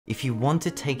If you want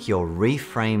to take your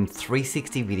reframe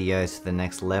 360 videos to the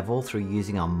next level through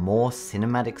using a more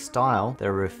cinematic style,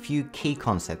 there are a few key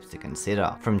concepts to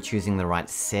consider. From choosing the right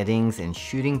settings and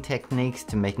shooting techniques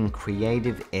to making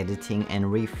creative editing and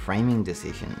reframing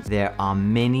decisions, there are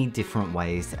many different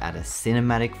ways to add a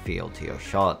cinematic feel to your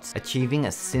shots. Achieving a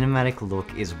cinematic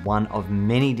look is one of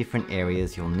many different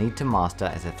areas you'll need to master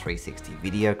as a 360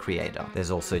 video creator.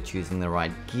 There's also choosing the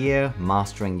right gear,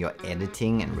 mastering your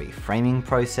editing and reframing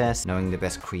process, knowing the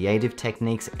best creative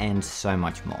techniques, and so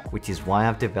much more, which is why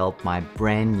I've developed my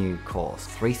brand new course,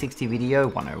 360 Video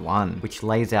 101, which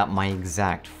lays out my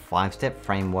exact 5-step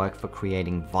framework for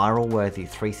creating viral-worthy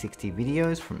 360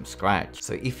 videos from scratch.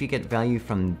 So if you get value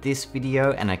from this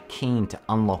video and are keen to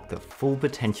unlock the full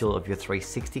potential of your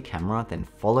 360 camera, then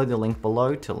follow the link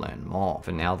below to learn more.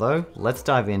 For now though, let's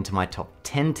dive into my top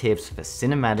 10 tips for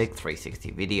cinematic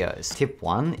 360 videos. Tip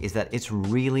 1 is that it's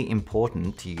really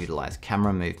important to utilize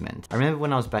camera movement. I remember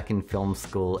when I was back in film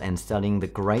school and studying the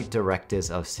great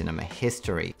directors of cinema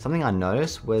history, something I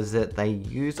noticed was that they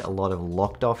used a lot of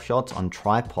locked off shots on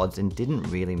tripods and didn't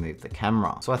really move the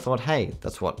camera. So I thought, hey,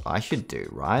 that's what I should do,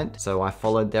 right? So I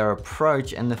followed their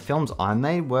approach, and the films I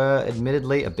made were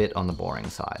admittedly a bit on the boring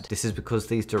side. This is because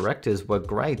these directors were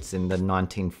greats in the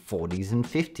 1940s and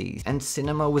 50s, and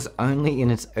cinema was only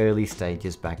in its early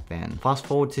stages back then. Fast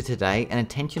forward to today, and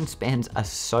attention spans are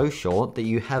so short that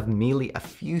you have merely a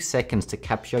few seconds to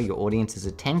capture your audience's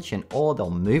attention, or they'll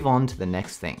move on to the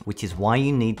next thing, which is why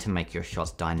you need to make your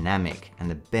shots dynamic. And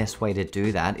the best way to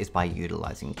do that is by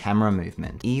utilizing camera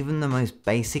movement. Even the most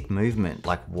basic movement,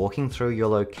 like walking through your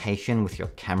location with your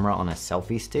camera on a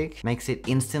selfie stick, makes it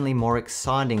instantly more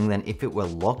exciting than if it were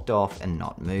locked off and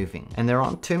not moving. And there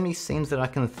aren't too many scenes that I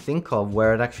can think of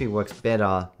where it actually works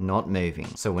better not moving.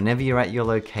 So whenever you're at your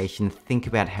location, think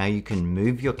about how you can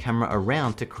move your camera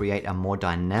around to create a more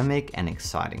dynamic and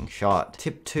exciting shot.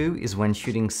 Tip 2 is when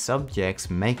shooting subjects,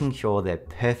 making sure they're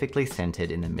perfectly centered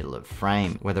in the middle of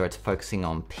frame. Whether it's focusing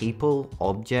on people,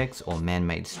 objects, or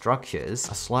man-made structures,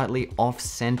 a slightly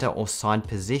off-center or side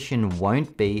position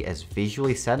won't be as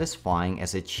visually satisfying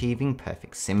as achieving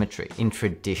perfect symmetry. In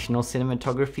traditional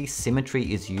cinematography,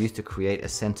 symmetry is used to create a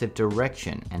sense of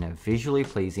direction and a visually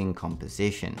pleasing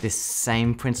composition. This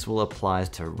same principle applies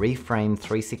to reframe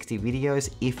 360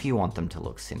 videos if you want them to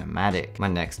look cinematic. My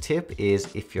next tip is,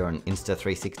 if you're an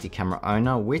Insta360 camera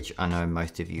owner, which I know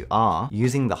most of you are,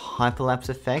 using the hyperlapse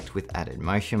effect with added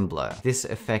motion blur. This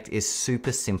effect is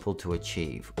super simple to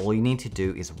achieve. All you need to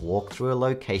do is walk through a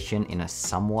location in a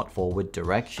somewhat forward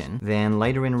direction, then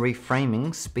later in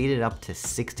reframing, speed it up to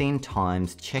 16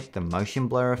 times, check the motion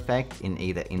blur effect in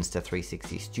either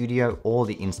Insta360 Studio or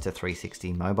the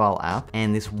Insta360 mobile app,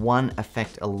 and this one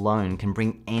effect alone can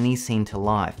bring any scene to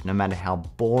life, no matter how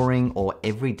boring or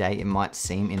everyday it might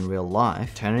seem in real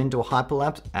life. Turn it into a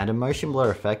hyperlapse, add a motion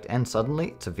blur effect, and suddenly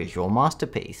it's a visual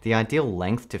masterpiece. The ideal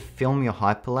length to film your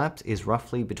hyperlapse is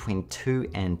roughly between 2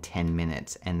 and 10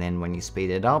 minutes, and then when you speed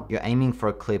it up, you're aiming for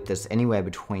a clip that's anywhere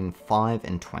between 5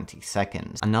 and 20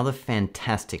 seconds. Another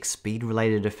fantastic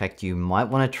speed-related effect you might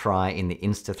want to try in the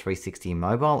Insta360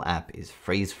 mobile app is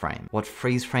freeze frame. What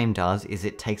freeze frame does is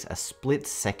it takes a split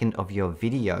second of your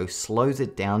video, slows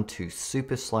it down to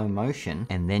super slow motion,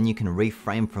 and then you can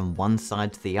reframe from one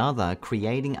side to the other,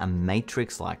 creating a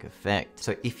matrix-like effect.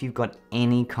 So if you've got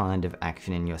any kind of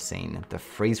action in your scene, the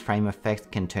freeze frame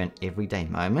effect can turn everyday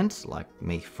moments, like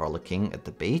me frolicking at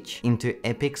the beach, into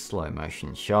epic slow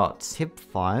motion shots. Tip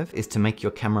 5 is to make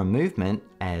your camera movement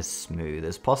as smooth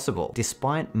as possible.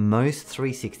 Despite most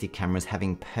 360 cameras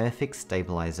having perfect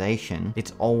stabilization,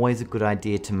 it's always a good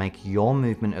idea to make your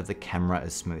movement of the camera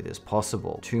as smooth as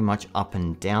possible. Too much up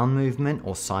and down movement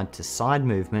or side to side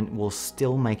movement will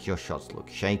still make your shots look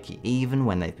shaky, even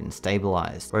when they've been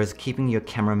stabilized. Whereas keeping your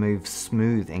camera move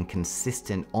smooth and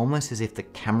consistent, almost as if the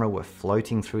camera were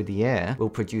floating through the air, will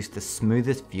produce the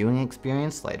smoothest viewing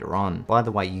experience later on. By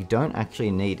the way, you don't actually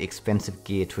need expensive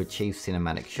gear to achieve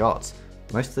cinematic shots.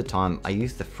 Most of the time, I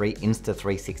use the free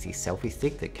Insta360 selfie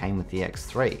stick that came with the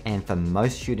X3, and for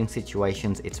most shooting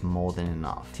situations, it's more than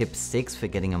enough. Tip 6 for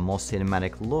getting a more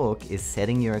cinematic look is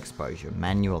setting your exposure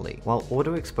manually. While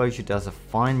auto exposure does a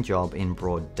fine job in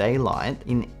broad daylight,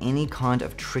 in any kind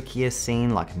of trickier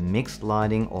scene like mixed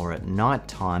lighting or at night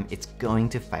time, it's going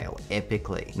to fail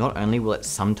epically. Not only will it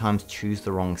sometimes choose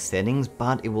the wrong settings,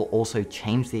 but it will also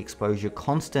change the exposure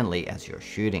constantly as you're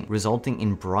shooting, resulting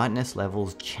in brightness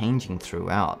levels changing through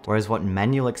throughout. Whereas what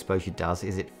manual exposure does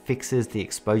is it fixes the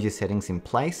exposure settings in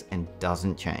place and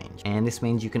doesn't change. And this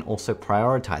means you can also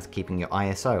prioritize keeping your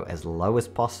ISO as low as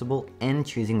possible and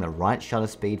choosing the right shutter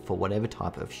speed for whatever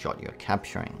type of shot you're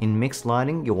capturing. In mixed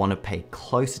lighting, you'll want to pay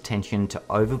close attention to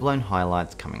overblown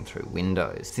highlights coming through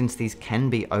windows, since these can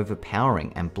be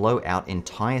overpowering and blow out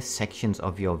entire sections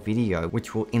of your video,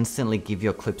 which will instantly give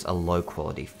your clips a low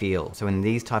quality feel. So in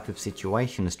these type of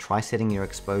situations, try setting your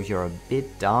exposure a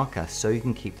bit darker so you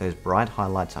can keep those bright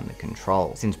highlights under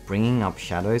control, since bringing up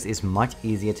shadows is much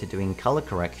easier to do in color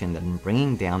correction than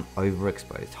bringing down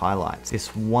overexposed highlights.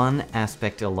 This one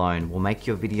aspect alone will make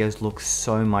your videos look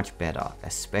so much better,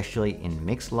 especially in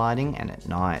mixed lighting and at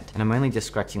night. And I'm only just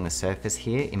scratching the surface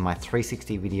here. In my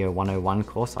 360 Video 101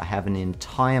 course, I have an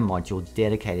entire module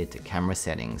dedicated to camera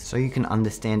settings, so you can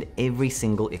understand every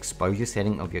single exposure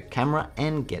setting of your camera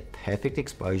and get perfect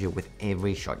exposure with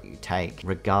every shot you take,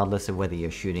 regardless of whether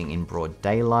you're shooting in broad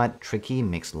daylight, tricky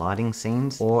mixed lighting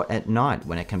scenes, or at night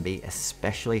when it can be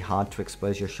especially hard to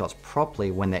expose your shots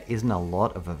properly when there isn't a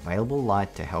lot of available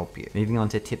light to help you. Moving on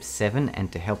to tip 7,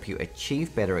 and to help you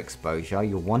achieve better exposure,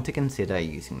 you'll want to consider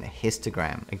using the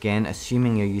histogram. Again,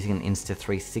 assuming you're using an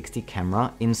Insta360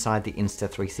 camera, inside the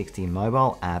Insta360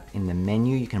 mobile app, in the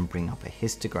menu you can bring up a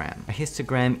histogram. A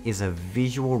histogram is a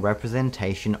visual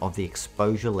representation of the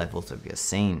exposure levels of your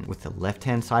scene, with the left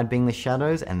hand side being the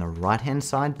shadows and the right hand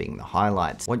side being the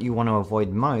highlights. What you want to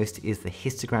avoid most is the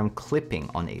histogram clipping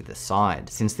on either side,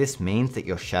 since this means that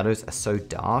your shadows are so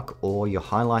dark or your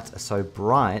highlights are so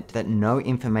bright that no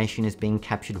information is being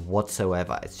captured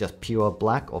whatsoever. It's just pure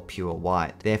black or pure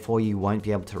white. Therefore, you won't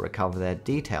be able to recover that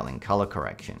detail in color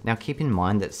correction. Now keep in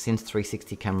mind that since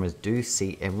 360 cameras do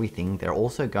see everything, they're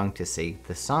also going to see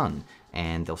the sun,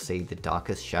 and they'll see the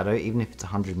darkest shadow even if it's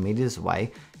 100 meters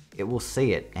away. It will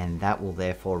see it, and that will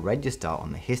therefore register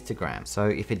on the histogram. So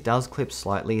if it does clip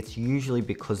slightly, it's usually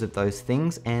because of those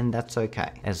things, and that's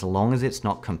okay, as long as it's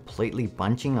not completely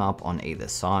bunching up on either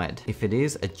side. If it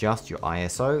is, adjust your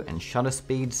ISO and shutter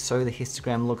speed so the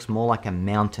histogram looks more like a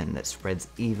mountain that spreads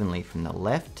evenly from the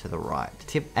left to the right.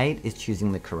 Tip 8 is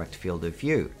choosing the correct field of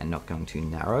view and not going too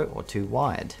narrow or too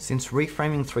wide, since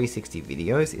reframing 360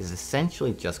 videos is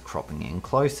essentially just cropping in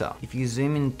closer. If you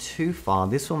zoom in too far,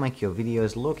 this will make your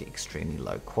videos look extremely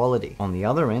low quality. On the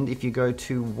other end, if you go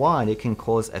too wide, it can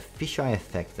cause a fisheye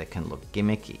effect that can look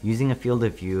gimmicky. Using a field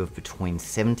of view of between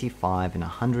 75 and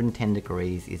 110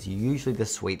 degrees is usually the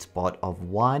sweet spot of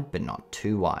wide but not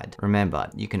too wide. Remember,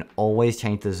 you can always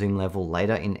change the zoom level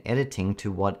later in editing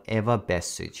to whatever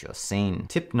best suits your scene.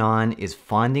 Tip 9 is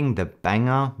finding the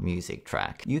banger music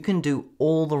track. You can do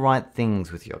all the right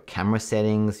things with your camera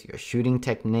settings, your shooting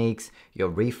techniques,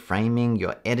 your reframing,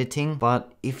 your editing,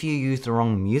 but if you use the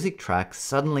wrong music track,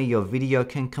 suddenly your video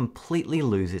can completely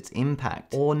lose its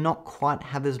impact, or not quite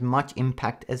have as much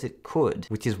impact as it could,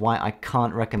 which is why I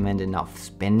can't recommend enough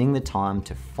spending the time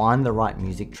to find the right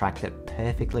music track that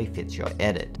perfectly fits your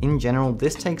edit. In general,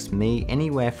 this takes me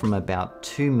anywhere from about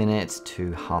 2 minutes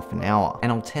to half an hour,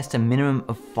 and I'll test a minimum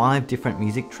of 5 different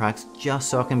music tracks just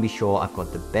so I can be sure I've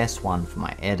got the best one for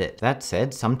my edit. That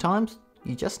said, sometimes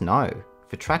you just know.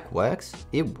 If a track works,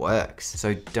 it works.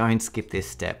 So don't skip this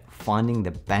step. Finding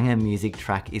the banger music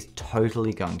track is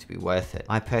totally going to be worth it.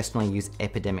 I personally use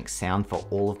Epidemic Sound for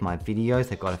all of my videos.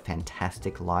 They've got a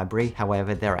fantastic library.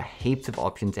 However, there are heaps of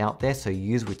options out there, so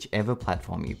use whichever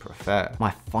platform you prefer.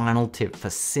 My final tip for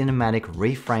cinematic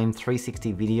reframe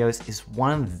 360 videos is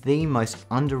one of the most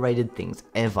underrated things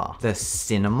ever. The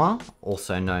cinema,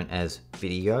 also known as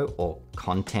video or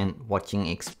content watching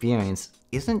experience,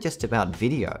 isn't just about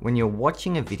video. When you're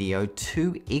watching a video,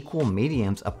 2 equal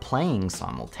mediums are playing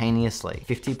simultaneously.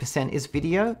 50% is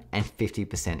video and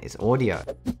 50% is audio.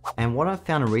 And what I've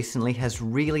found recently has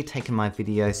really taken my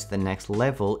videos to the next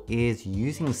level is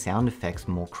using sound effects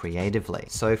more creatively.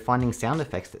 So finding sound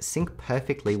effects that sync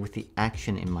perfectly with the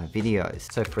action in my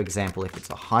videos. So for example, if it's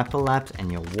a hyperlapse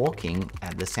and you're walking,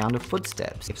 add the sound of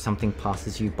footsteps. If something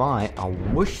passes you by, a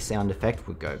whoosh sound effect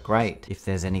would go great. If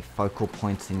there's any focal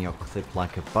points in your clip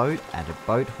like a boat, add a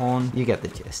boat horn. You get the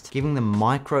gist. Giving the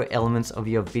micro elements of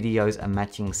your videos a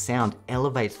matching sound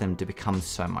elevates them to become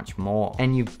so much more.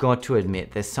 And you've got to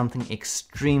admit, there's something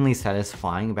extremely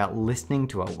satisfying about listening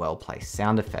to a well-placed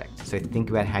sound effect. So think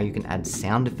about how you can add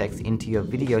sound effects into your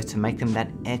videos to make them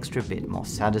that extra bit more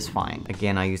satisfying.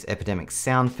 Again, I use Epidemic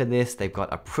Sound for this. They've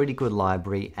got a pretty good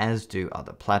library, as do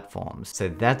other platforms. So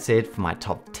that's it for my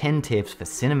top 10 tips for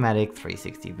cinematic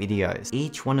 360 videos.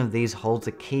 Each one of these holds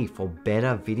a key for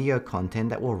better video content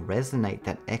that will resonate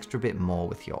that extra bit more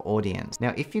with your audience.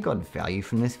 Now, if you got value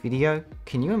from this video?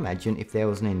 Can you imagine if there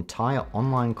was an entire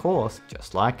online course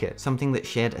just like it? Something that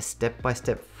shared a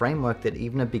step-by-step framework that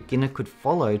even a beginner could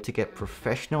follow to get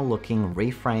professional looking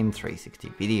reframe 360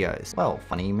 videos. Well,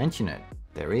 funny you mention it.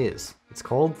 There is. It's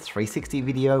called 360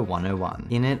 Video 101.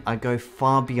 In it, I go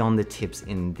far beyond the tips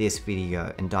in this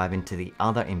video and dive into the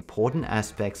other important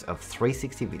aspects of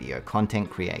 360 video content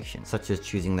creation, such as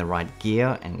choosing the right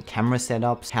gear and camera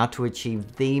setups, how to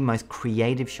achieve the most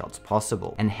creative shots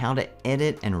possible, and how to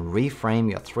edit and reframe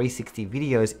your 360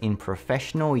 videos in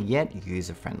professional yet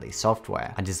user-friendly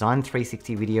software. I designed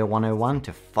 360 Video 101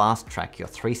 to fast track your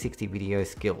 360 video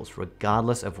skills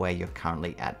regardless of where you're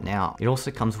currently at now. It also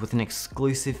comes with an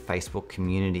exclusive Facebook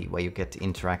community where you get to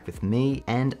interact with me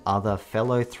and other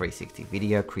fellow 360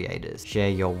 video creators, share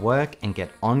your work and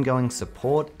get ongoing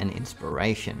support and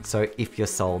inspiration. So if you're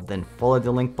sold, then follow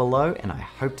the link below and I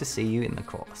hope to see you in the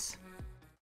course.